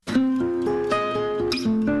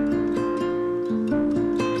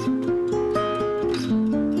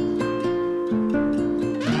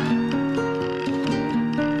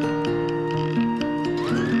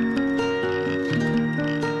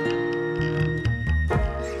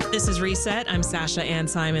This is Reset. I'm Sasha Ann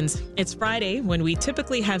Simons. It's Friday when we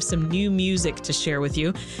typically have some new music to share with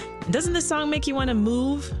you. Doesn't this song make you want to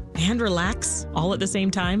move and relax all at the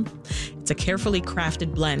same time? It's a carefully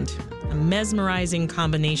crafted blend, a mesmerizing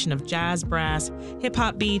combination of jazz, brass,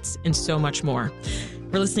 hip-hop beats, and so much more.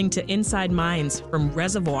 We're listening to Inside Minds from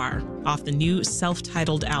Resavoir off the new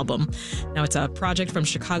self-titled album. Now, it's a project from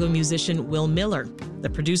Chicago musician Will Miller. The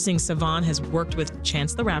producing savant has worked with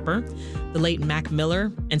Chance the Rapper, the late Mac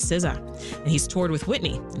Miller, and SZA. And he's toured with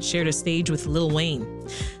Whitney and shared a stage with Lil Wayne.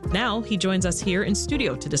 Now, he joins us here in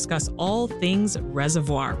studio to discuss all things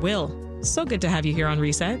Resavoir. Will, so good to have you here on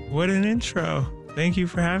Reset. What an intro. Thank you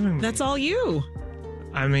for having me. That's all you.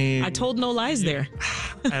 I mean, I told no lies there.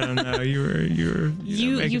 I don't know. You're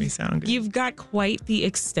making me sound good. You've got quite the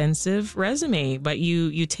extensive resume, but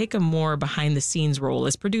you take a more behind the scenes role,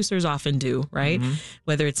 as producers often do, right? Mm-hmm.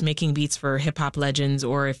 Whether it's making beats for hip hop legends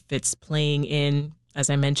or if it's playing in, as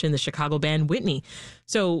I mentioned, the Chicago band Whitney.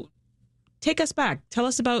 So take us back. Tell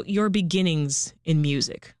us about your beginnings in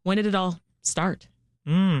music. When did it all start?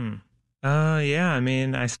 I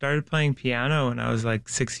mean, I started playing piano when I was like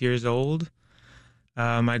 6 years old.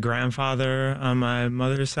 My grandfather on my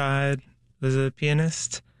mother's side was a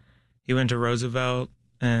pianist. He went to Roosevelt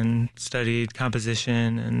and studied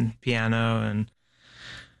composition and piano. And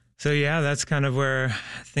so, yeah, that's kind of where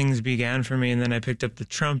things began for me. And then I picked up the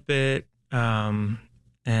trumpet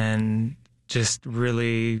and just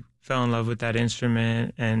really fell in love with that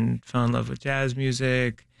instrument and fell in love with jazz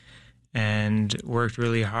music and worked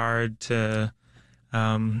really hard to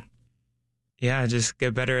just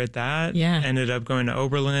get better at that. Yeah. Ended up going to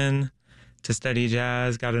Oberlin to study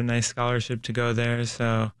jazz, got a nice scholarship to go there.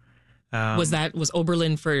 So was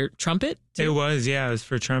Oberlin for trumpet too? It was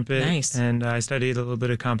for trumpet. Nice. And I studied a little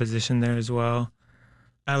bit of composition there as well.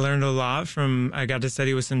 I learned a lot I got to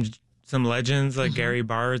study with some legends like Gary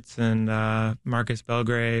Bartz and Marcus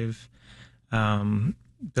Belgrave,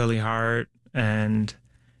 Billy Hart. And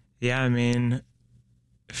yeah, I mean,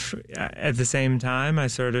 at the same time, I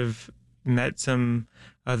sort of met some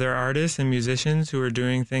other artists and musicians who were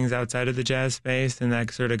doing things outside of the jazz space, and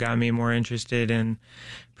that sort of got me more interested in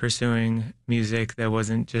pursuing music that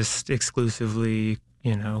wasn't just exclusively,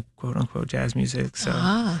 quote unquote jazz music.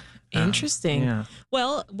 So interesting. Yeah.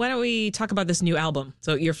 Well, why don't we talk about this new album?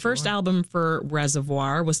 So your first album for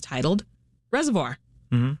Resavoir was titled Resavoir.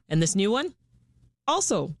 Mm-hmm. And this new one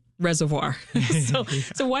also Resavoir.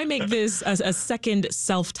 So why make this a second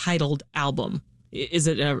self-titled album? Is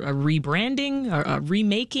it a rebranding or a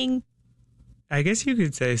remaking? I guess you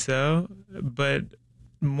could say so. But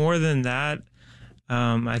more than that,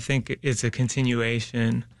 I think it's a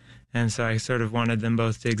continuation. And so I sort of wanted them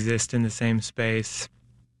both to exist in the same space.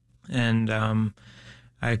 And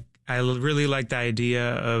I really like the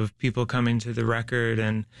idea of people coming to the record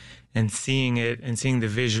and seeing it and seeing the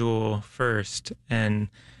visual first. And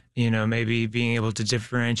maybe being able to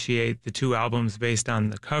differentiate the two albums based on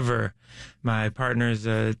the cover. My partner's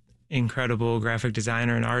an incredible graphic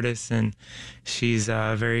designer and artist, and she's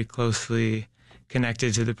very closely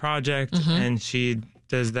connected to the project, and she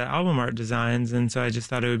does the album art designs. And so I just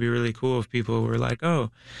thought it would be really cool if people were like,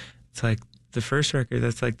 oh, it's like the first record,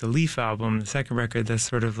 that's like the Leaf album. The second record, that's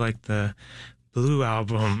sort of like the Blue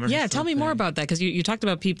album. Yeah, tell me more about that, because you talked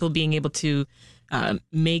about people being able to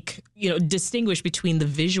distinguish between the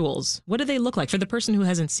visuals. What do they look like for the person who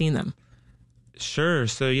hasn't seen them? Sure.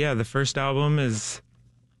 So yeah, the first album is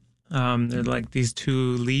they're like these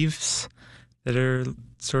two leaves that are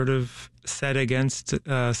sort of set against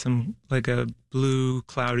some like a blue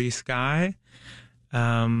cloudy sky,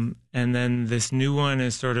 and then this new one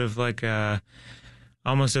is sort of like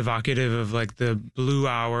almost evocative of like the blue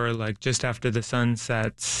hour, like just after the sun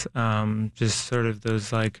sets, just sort of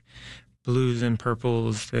those like blues and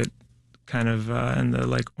purples that kind of, and the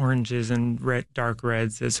like oranges and dark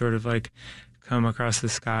reds that sort of like come across the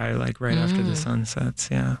sky like right after the sun sets.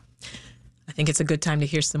 Yeah. I think it's a good time to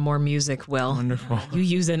hear some more music, Will. Wonderful. You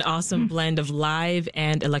use an awesome blend of live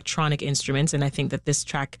and electronic instruments, and I think that this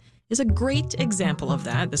track is a great example of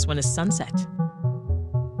that. This one is Sunset.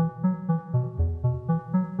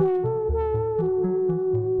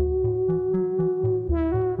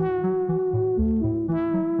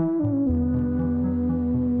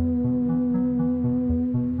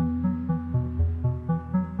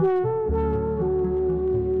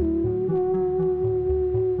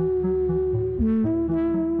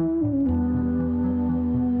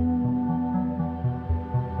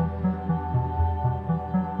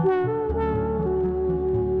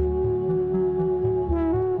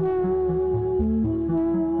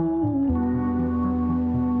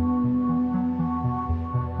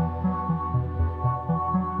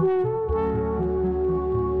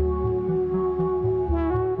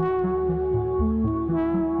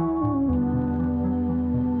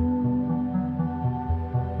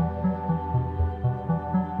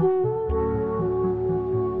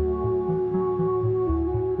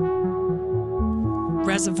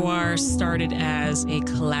 Resavoir started as a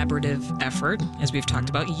collaborative effort, as we've talked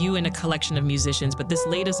about, you and a collection of musicians, but this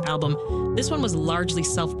latest album, this one was largely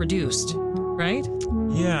self-produced, right?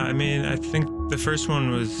 Yeah, I mean, I think the first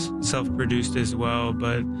one was self-produced as well,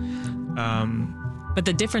 but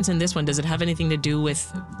the difference in this one, does it have anything to do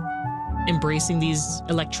with embracing these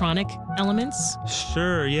electronic elements?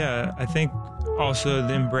 sure, yeah. I think also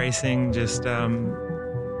the embracing just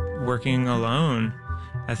working alone.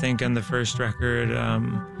 I think on the first record, I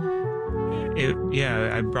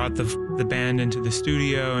brought the band into the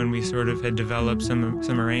studio, and we sort of had developed some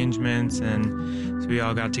arrangements, and so we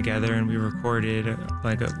all got together and we recorded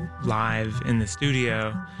like a live in the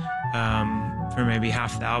studio for maybe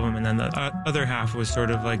half the album, and then the other half was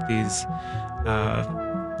sort of like these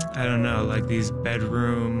I don't know, like these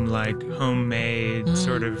bedroom, like homemade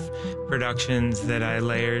sort of productions that I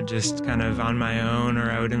layered just kind of on my own,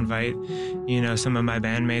 or I would invite, some of my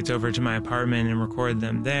bandmates over to my apartment and record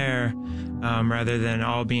them there, rather than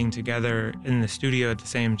all being together in the studio at the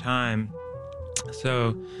same time.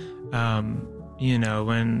 So,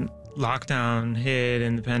 when lockdown hit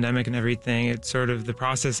and the pandemic and everything, it's sort of the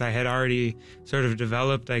process I had already sort of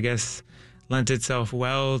developed, I guess, lent itself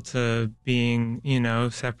well to being,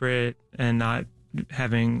 separate and not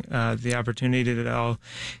having the opportunity to all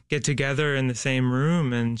get together in the same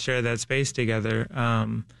room and share that space together.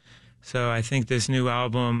 So I think this new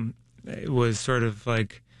album was sort of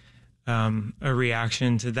like a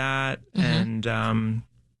reaction to that. And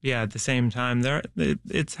at the same time,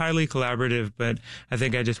 it's highly collaborative, but I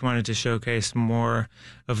think I just wanted to showcase more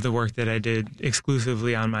of the work that I did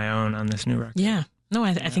exclusively on my own on this new record. Yeah. No,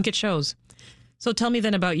 I think it shows. So tell me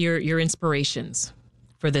then about your inspirations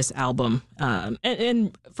for this album,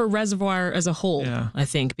 and for Resavoir as a whole, I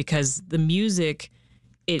think, because the music,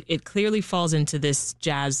 it clearly falls into this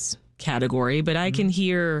jazz category, but I can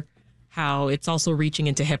hear how it's also reaching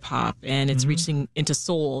into hip hop, and it's reaching into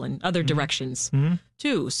soul and other directions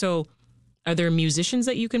too. So are there musicians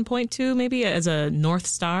that you can point to maybe as a North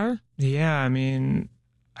Star? Yeah, I mean,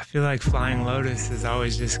 I feel like Flying Lotus has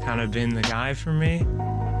always just kind of been the guy for me.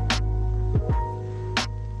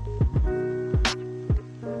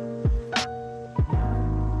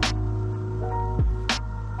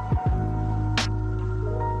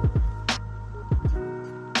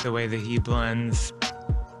 The way that he blends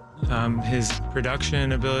his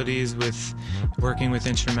production abilities with working with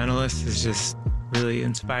instrumentalists is just really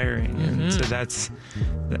inspiring. And so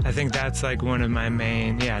I think that's like one of my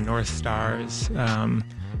main, North Stars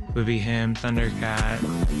would be him, Thundercat.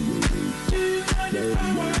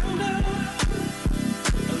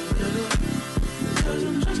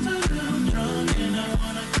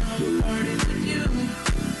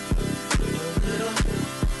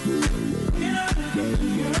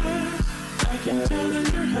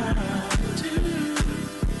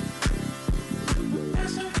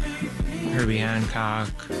 Herbie Hancock,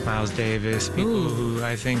 Miles Davis, people who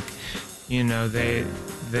I think,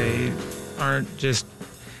 they aren't just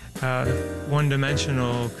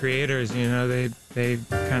one-dimensional creators. They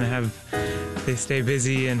kind of they stay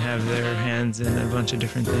busy and have their hands in a bunch of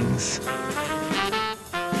different things.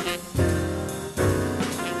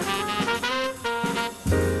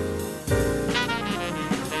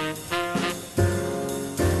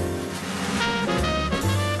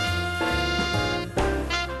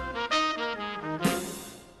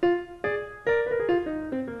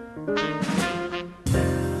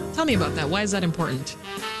 Tell me about that. Why is that important?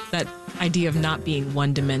 That idea of not being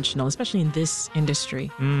one-dimensional, especially in this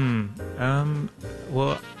industry.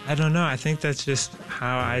 Well, I don't know. I think that's just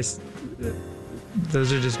how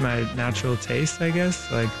those are just my natural tastes, I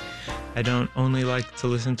guess. Like, I don't only like to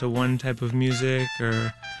listen to one type of music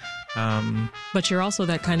or... But you're also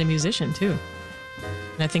that kind of musician, too.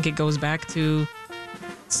 And I think it goes back to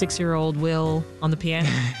 6-year-old Will on the piano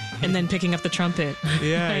and then picking up the trumpet.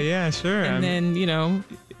 Yeah, yeah, sure. And then,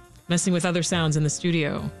 messing with other sounds in the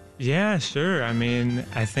studio. Yeah, sure. I mean,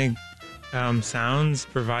 I think sounds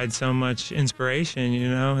provide so much inspiration,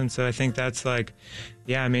 and so I think that's like,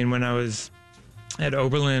 when I was at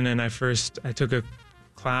Oberlin and I took a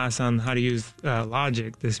class on how to use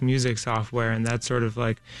Logic, this music software, and that's sort of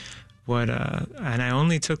like what, and I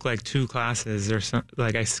only took like 2 classes or so,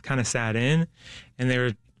 like I kind of sat in, and they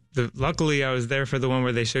were, luckily I was there for the one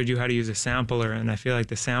where they showed you how to use a sampler, and I feel like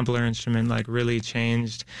the sampler instrument like really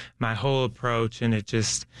changed my whole approach, and it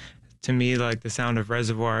just, to me, like the sound of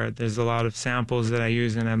Resavoir, there's a lot of samples that I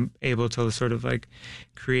use, and I'm able to sort of like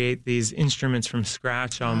create these instruments from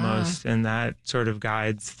scratch almost, and that sort of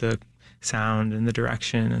guides the sound and the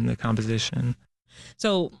direction and the composition.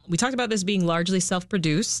 So we talked about this being largely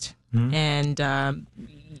self-produced, and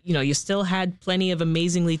you still had plenty of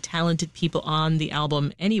amazingly talented people on the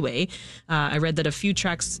album anyway. I read that a few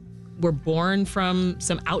tracks were born from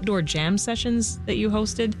some outdoor jam sessions that you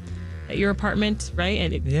hosted at your apartment, right?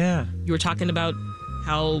 And you were talking about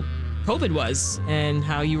how COVID was and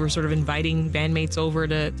how you were sort of inviting bandmates over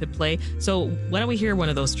to play. So why don't we hear one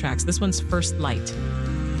of those tracks? This one's First Light.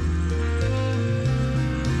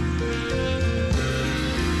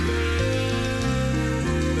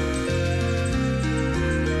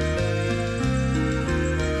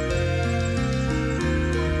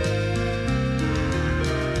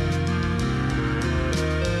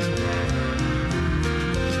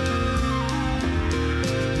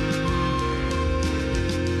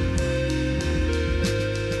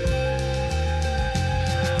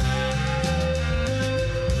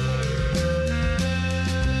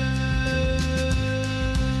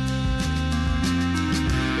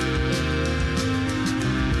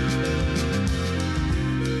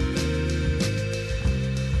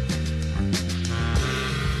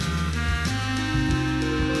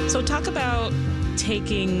 So talk about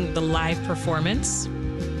taking the live performance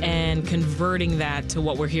and converting that to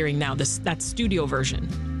what we're hearing now, that studio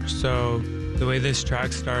version. So the way this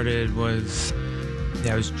track started was,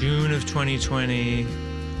 it was June of 2020.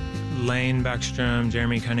 Lane Beckstrom,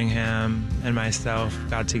 Jeremy Cunningham, and myself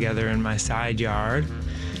got together in my side yard.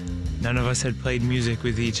 None of us had played music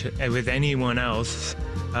with anyone else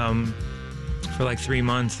for like 3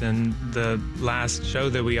 months, and the last show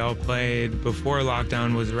that we all played before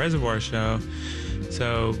lockdown was a Resavoir show.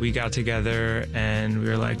 So we got together and we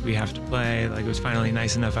were like, we have to play. Like, it was finally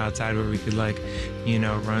nice enough outside where we could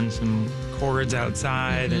run some chords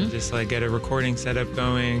outside and just like get a recording setup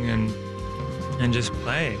going and just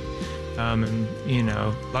play.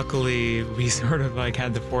 Luckily we sort of like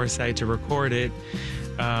had the foresight to record it.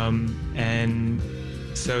 And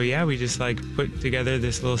so, we just like put together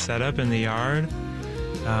this little setup in the yard.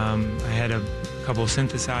 I had a couple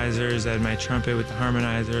synthesizers. I had my trumpet with the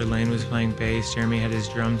harmonizer. Lane was playing bass. Jeremy had his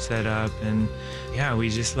drum set up. And we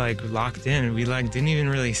just like locked in. We like didn't even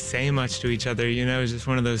really say much to each other. It was just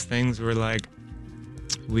one of those things where like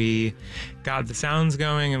we got the sounds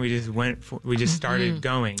going and we just started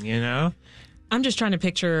going, I'm just trying to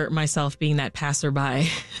picture myself being that passerby,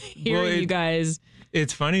 hearing you guys.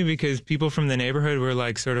 It's funny because people from the neighborhood were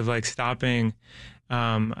like sort of like stopping.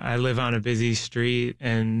 I live on a busy street,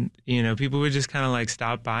 and people would just kind of like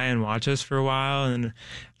stop by and watch us for a while. And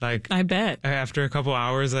like, I bet after a couple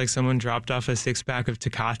hours, like someone dropped off a 6-pack of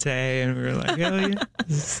Tecate, and we were like, hell yeah,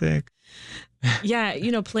 this is sick.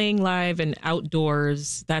 Yeah, playing live and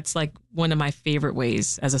outdoors, that's like one of my favorite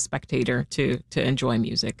ways as a spectator to enjoy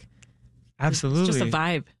music. Absolutely. It's just a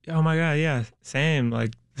vibe. Oh my God, yeah. Same.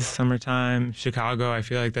 Like the summertime, Chicago, I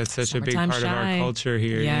feel like that's such a big part of our culture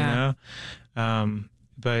here,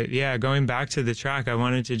 But going back to the track, I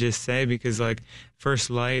wanted to just say, because like First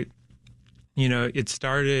Light, it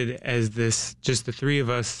started as just the three of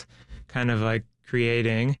us kind of like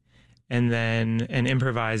creating and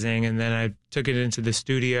improvising, and then I took it into the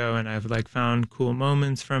studio and I've like found cool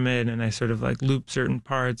moments from it, and I sort of like looped certain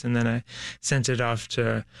parts, and then I sent it off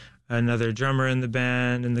to another drummer in the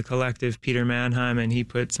band, in the collective, Peter Mannheim, and he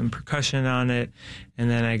put some percussion on it. And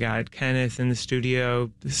then I got Kenneth in the studio,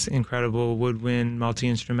 this incredible woodwind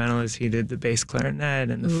multi-instrumentalist. He did the bass clarinet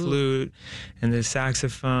and the flute and the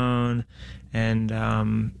saxophone. And,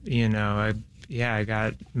 I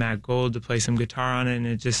got Matt Gold to play some guitar on it, and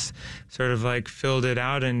it just sort of like filled it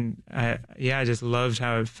out. And I just loved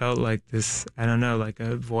how it felt like this, I don't know, like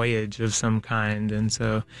a voyage of some kind. And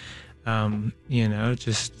so,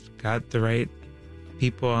 just got the right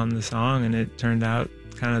people on the song, and it turned out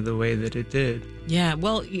kind of the way that it did. Yeah,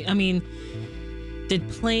 well, I mean, did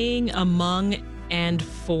playing among and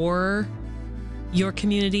for your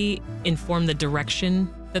community inform the direction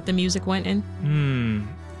that the music went in?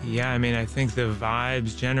 Yeah, I mean, I think the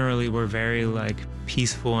vibes generally were very like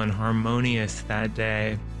peaceful and harmonious that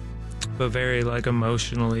day, but very like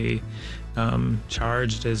emotionally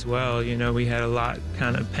charged as well. We had a lot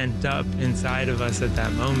kind of pent up inside of us at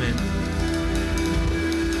that moment.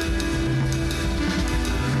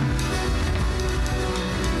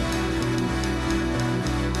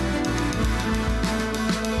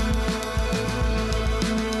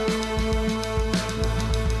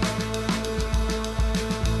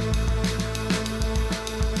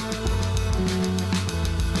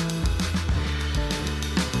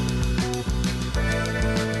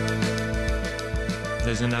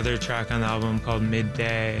 There's another track on the album called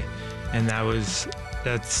Midday, and that's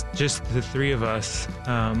just the three of us.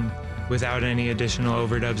 without any additional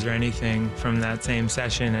overdubs or anything from that same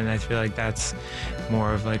session. And I feel like that's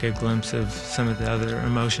more of like a glimpse of some of the other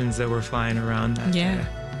emotions that were flying around that day.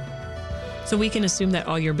 So we can assume that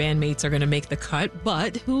all your bandmates are going to make the cut,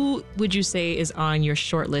 but who would you say is on your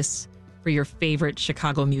short list for your favorite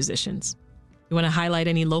Chicago musicians? You want to highlight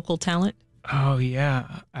any local talent? Oh,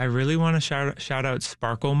 yeah. I really want to shout out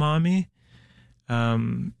Sparkle Mommy.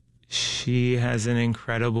 She has an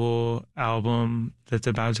incredible album that's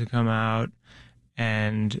about to come out.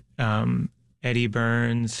 And Eddie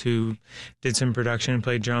Burns, who did some production and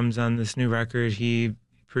played drums on this new record, he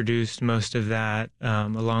produced most of that,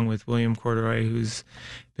 along with William Corduroy, who's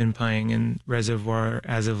been playing in Resavoir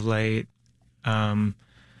as of late. I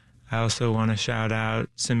also want to shout out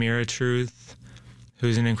Samira Truth,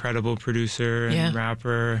 who's an incredible producer and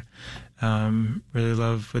rapper. Really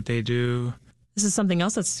love what they do. This is something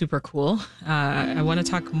else that's super cool. I want to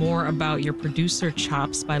talk more about your producer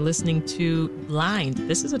chops by listening to Blind.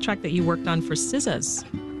 This is a track that you worked on for SZA's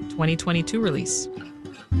 2022 release.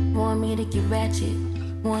 Want me to get ratchet,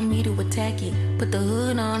 want me to attack it. Put the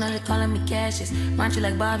hood on, all they calling me Cassius. Mind you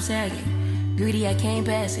like Bob Saget, greedy, I can't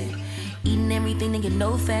pass it. Eating everything, nigga,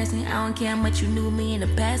 no fasting. I don't care how much you knew me in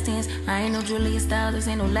the past tense. I ain't no Julia Stiles, this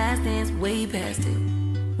ain't no last dance. Way past it,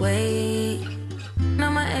 wait.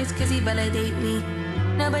 Not my ex, cause he validate me.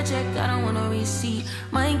 Never check, I don't want no receipt.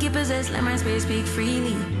 Mind get possessed, let my space speak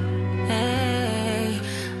freely. Hey,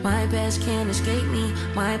 my past can't escape me.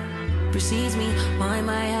 My precedes me. My,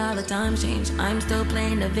 how the times change. I'm still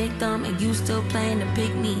playing the victim, and you still playing the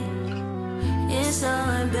pick me. It's so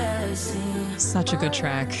embarrassing. Such a good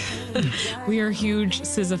track. We are huge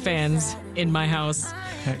SZA fans in my house.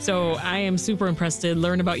 So I am super impressed to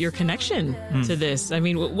learn about your connection to this. I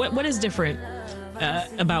mean, what is different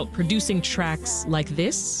about producing tracks like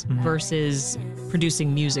this versus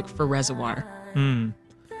producing music for Resavoir?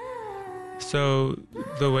 So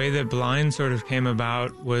the way that Blind sort of came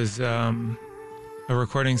about was a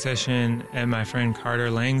recording session at my friend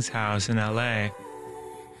Carter Lang's house in LA.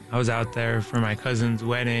 I was out there for my cousin's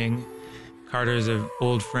wedding. Carter's an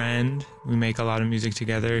old friend. We make a lot of music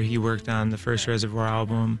together. He worked on the first Resavoir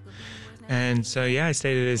album. And so, yeah, I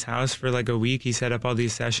stayed at his house for like a week. He set up all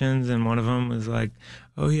these sessions, and one of them was like,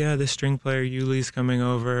 oh, yeah, the string player Yuli's coming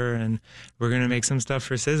over, and we're going to make some stuff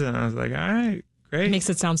for SZA. And I was like, all right, great. It makes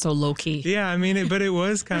it sound so low-key. Yeah, I mean, but it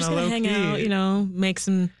was kind of low-key. Hang out, make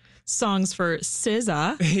some songs for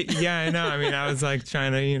SZA. Yeah, I know. I mean, I was like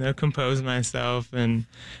trying to, compose myself, and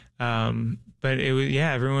but it was,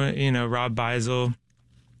 everyone, Rob Beisel,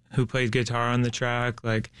 who played guitar on the track,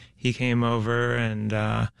 like he came over, and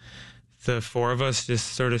the four of us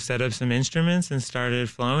just sort of set up some instruments and started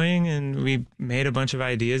flowing, and we made a bunch of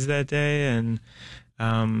ideas that day, and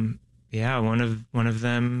one of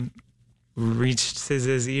them reached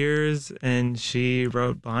SZA's ears, and she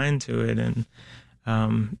wrote Blind to it, and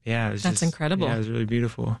it was That's incredible. Yeah, it was really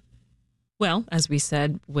beautiful. Well, as we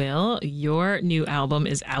said, Will, your new album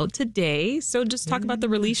is out today. So just talk about the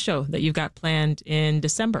release show that you've got planned in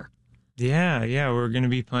December. Yeah. We're going to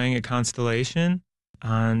be playing at Constellation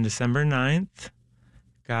on December 9th.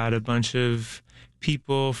 Got a bunch of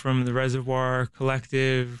people from the Resavoir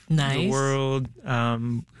Collective, the world,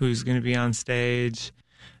 who's going to be on stage.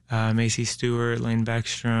 Macy Stewart, Lane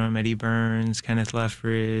Beckstrom, Eddie Burns, Kenneth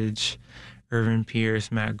Lethbridge, Irvin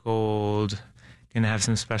Pierce, Matt Gold. Gonna have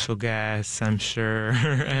some special guests, I'm sure,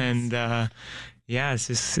 and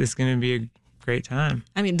it's gonna be a great time.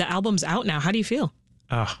 I mean, the album's out now. How do you feel?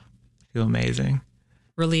 Oh, I feel amazing.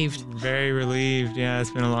 Relieved. Very relieved. Yeah,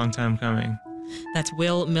 it's been a long time coming. That's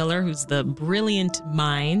Will Miller, who's the brilliant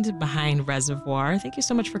mind behind Resavoir. Thank you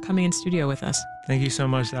so much for coming in studio with us. Thank you so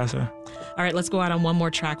much, Sasha. All right, let's go out on one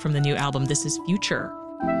more track from the new album. This is Future.